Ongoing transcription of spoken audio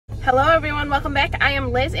Hello everyone, welcome back. I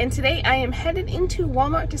am Liz and today I am headed into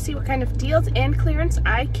Walmart to see what kind of deals and clearance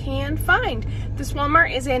I can find. This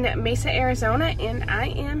Walmart is in Mesa, Arizona and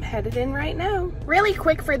I am headed in right now. Really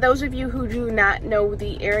quick for those of you who do not know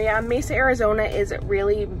the area, Mesa, Arizona is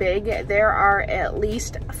really big. There are at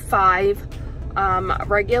least 5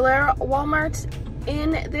 regular Walmarts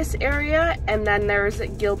in this area, and then there's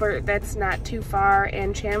Gilbert that's not too far,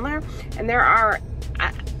 and Chandler, and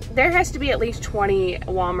there has to be at least 20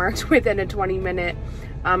 Walmarts within a 20-minute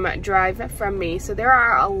drive from me. So there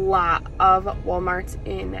are a lot of Walmarts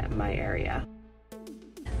in my area.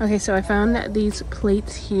 Okay, so I found these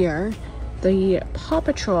plates here. The Paw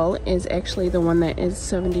Patrol is actually the one that is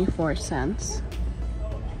 74 cents.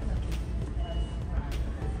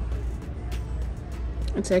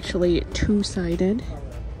 It's actually two-sided.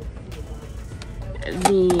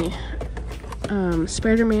 The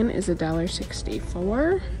Spider-Man is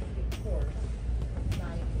 $1.64.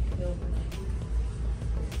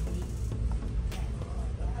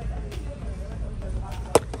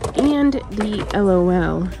 And the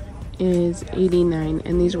LOL is $89,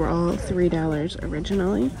 and these were all $3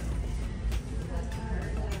 originally.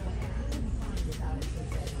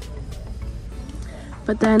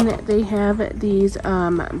 But then they have these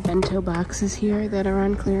bento boxes here that are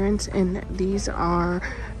on clearance, and these are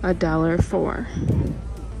 $1.04.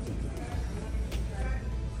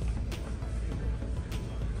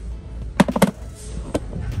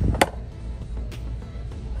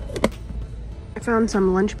 I found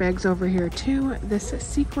some lunch bags over here too. This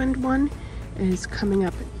sequined one is coming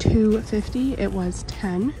up $2.50. It was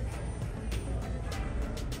 $10.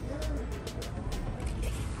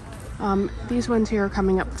 These ones here are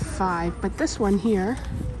coming up $5, but this one here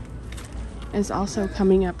is also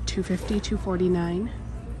coming up $2.50, $2.49.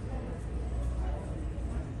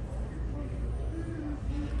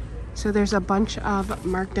 So there's a bunch of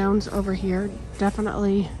markdowns over here.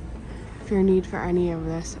 Definitely, if you're in need for any of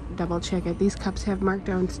this, double check it. These cups have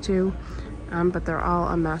markdowns too, but they're all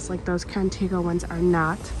a mess. Like those Contigo ones are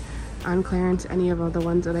not on clearance, any of the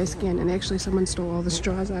ones that I scanned, and actually someone stole all the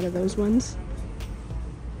straws out of those ones.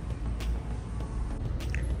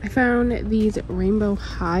 I found these Rainbow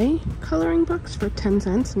High coloring books for 10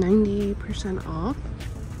 cents, 90% off.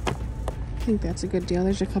 I think that's a good deal.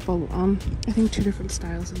 There's a couple, I think 2 different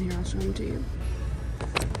styles in here. I'll show them to you.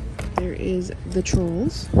 There is the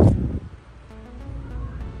Trolls.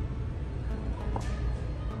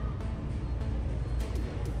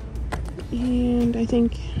 And I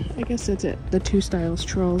guess that's it. The 2 styles,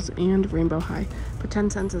 Trolls and Rainbow High. But 10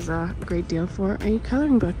 cents is a great deal for a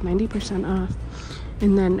coloring book, 90% off.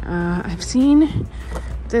 And then I've seen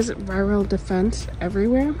there's viral defense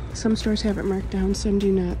everywhere. Some stores have it marked down, some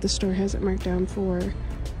do not. The store has it marked down for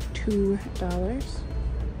 $2.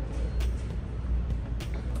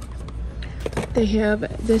 They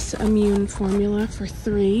have this immune formula for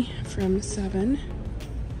 $3 from $7.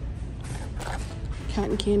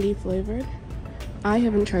 Cotton candy flavored. I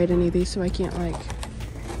haven't tried any of these, so I can't like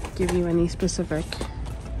give you any specific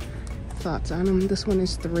thoughts on them. This one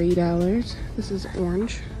is $3. This is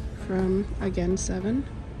orange from, again, $7.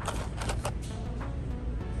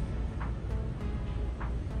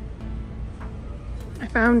 I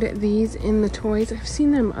found these in the toys. I've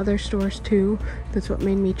seen them other stores too. That's what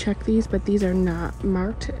made me check these, but these are not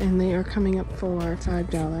marked and they are coming up for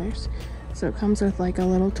 $5. So it comes with like a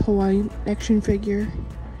little toy action figure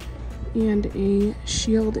and a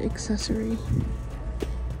shield accessory.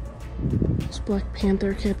 It's Black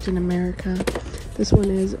Panther, Captain America. This one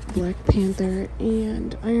is Black Panther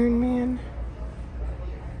and Iron Man.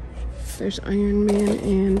 There's Iron Man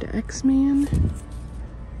and X-Men.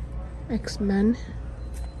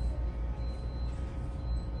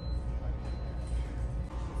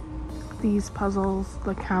 These puzzles,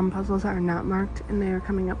 the COM puzzles, are not marked and they are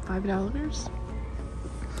coming up $5.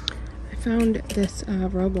 I found this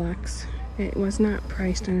Roblox. It was not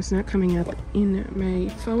priced and it's not coming up in my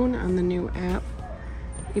phone on the new app.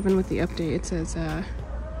 Even with the update,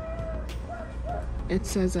 it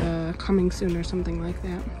says coming soon or something like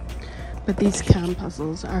that. But these COM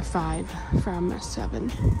puzzles are $5 from $7.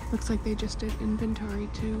 Looks like they just did inventory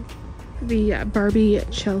too. The Barbie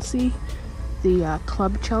Chelsea, the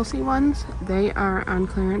Club Chelsea ones, they are on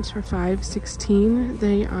clearance for $5.16.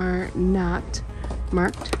 They are not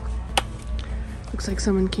marked. Looks like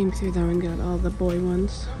someone came through though and got all the boy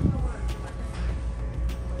ones.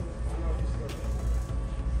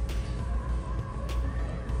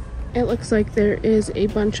 It looks like there is a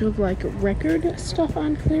bunch of like record stuff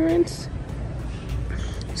on clearance.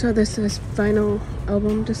 So this is vinyl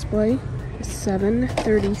album display,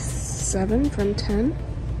 $7.37 from $10.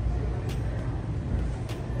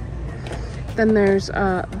 Then there's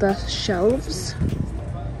the shelves.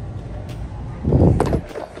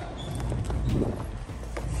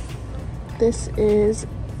 This is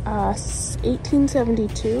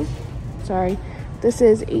 1872. Sorry, this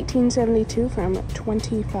is 1872 from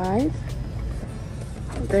 25.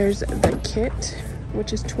 There's the kit,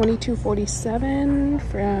 which is 2247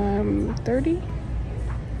 from 30.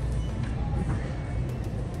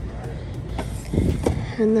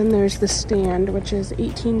 And then there's the stand, which is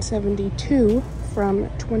 1872 from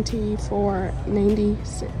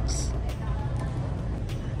 2496.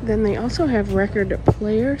 Then they also have record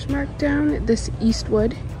players marked down. This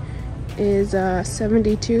Eastwood is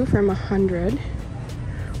 72 from 100.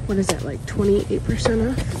 What is that, like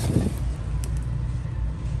 28% off?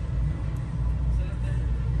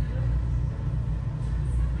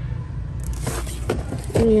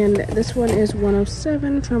 And this one is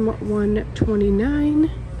 107 from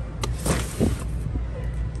 129.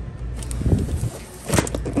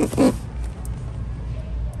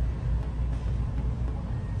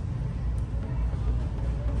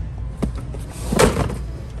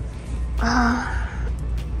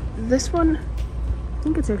 This one, I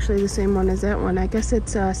think it's actually the same one as that one. I guess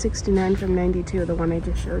it's 69 from 92, the one I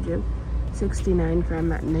just showed you. 69 from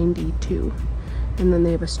 92. And then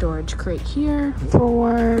they have a storage crate here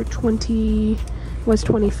for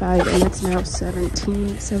 25, and it's now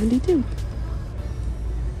 1772.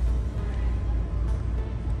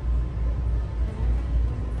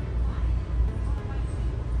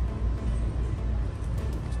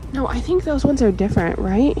 No, I think those ones are different,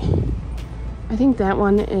 right? I think that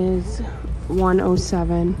one is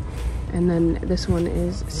 107, and then this one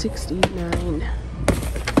is 69.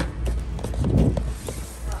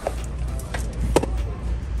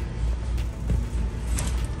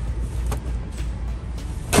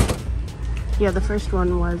 Yeah, the first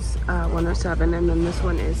one was 107, and then this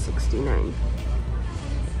one is 69.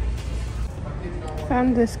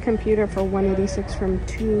 Found this computer for 186 from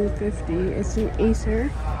 250. It's an Acer.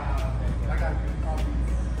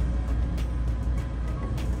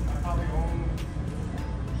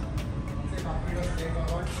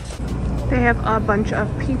 They have a bunch of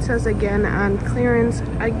pizzas again on clearance.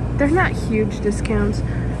 They're not huge discounts,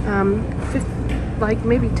 like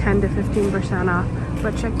maybe 10 to 15% off.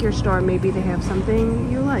 But check your store, maybe they have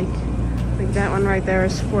something you like. Like that one right there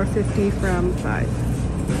is $4.50 from 5.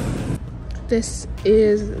 This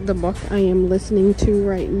is the book I am listening to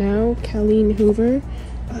right now, Colleen Hoover.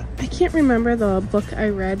 I can't remember the book I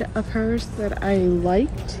read of hers that I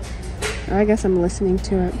liked. I guess I'm listening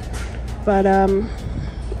to it. But I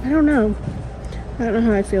don't know. I don't know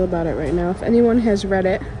how I feel about it right now. If anyone has read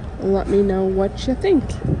it, let me know what you think.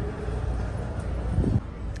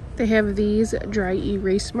 They have these dry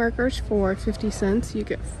erase markers for 50 cents. You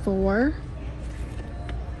get 4.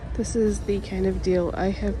 This is the kind of deal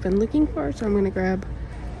I have been looking for, so I'm going to grab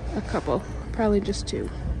a couple, probably just 2.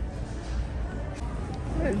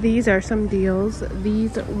 These are some deals.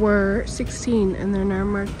 These were 16 and they're now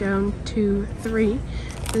marked down to 3.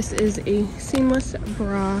 This is a seamless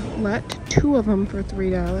bralette, 2 of them for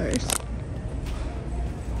 $3.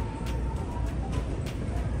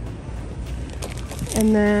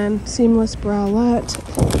 And then seamless bralette,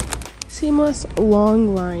 seamless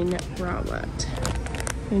long line bralette.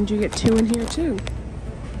 And you get 2 in here too.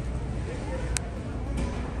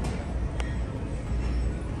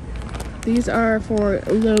 These are for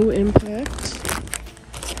low impact.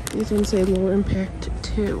 These ones say low impact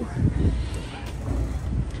too.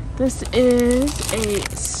 This is a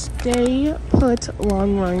stay put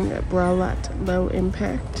long line bralette, low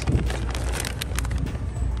impact.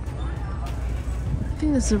 I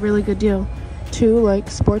think this is a really good deal. 2 like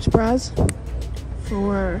sports bras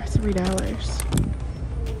for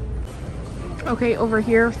 $3. Okay, over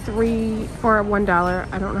here, 3 for $1.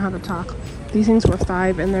 I don't know how to talk. These things were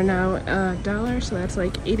 $5 and they're now $1, so that's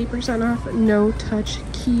like 80% off. No touch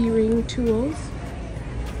key ring tools.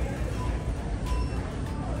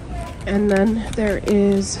 And then there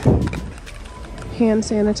is hand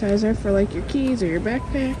sanitizer for like your keys or your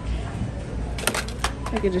backpack.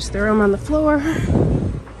 I could just throw them on the floor.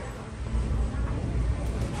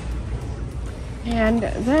 And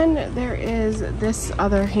then there is this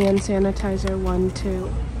other hand sanitizer one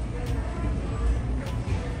too.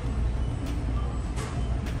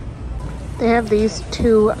 They have these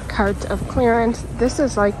 2 carts of clearance. This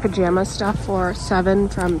is like pajama stuff for 7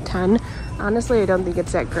 from 10. Honestly, I don't think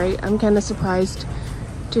it's that great. I'm kind of surprised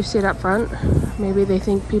to see it up front. Maybe they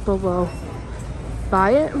think people will buy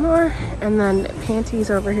it more. And then panties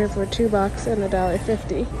over here for $2 and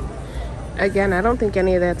 $1.50. Again, I don't think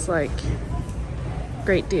any of that's like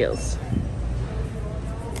great deals.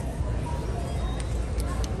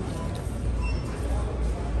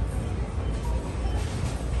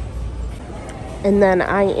 And then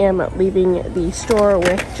I am leaving the store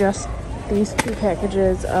with just these 2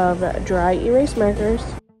 packages of dry erase markers.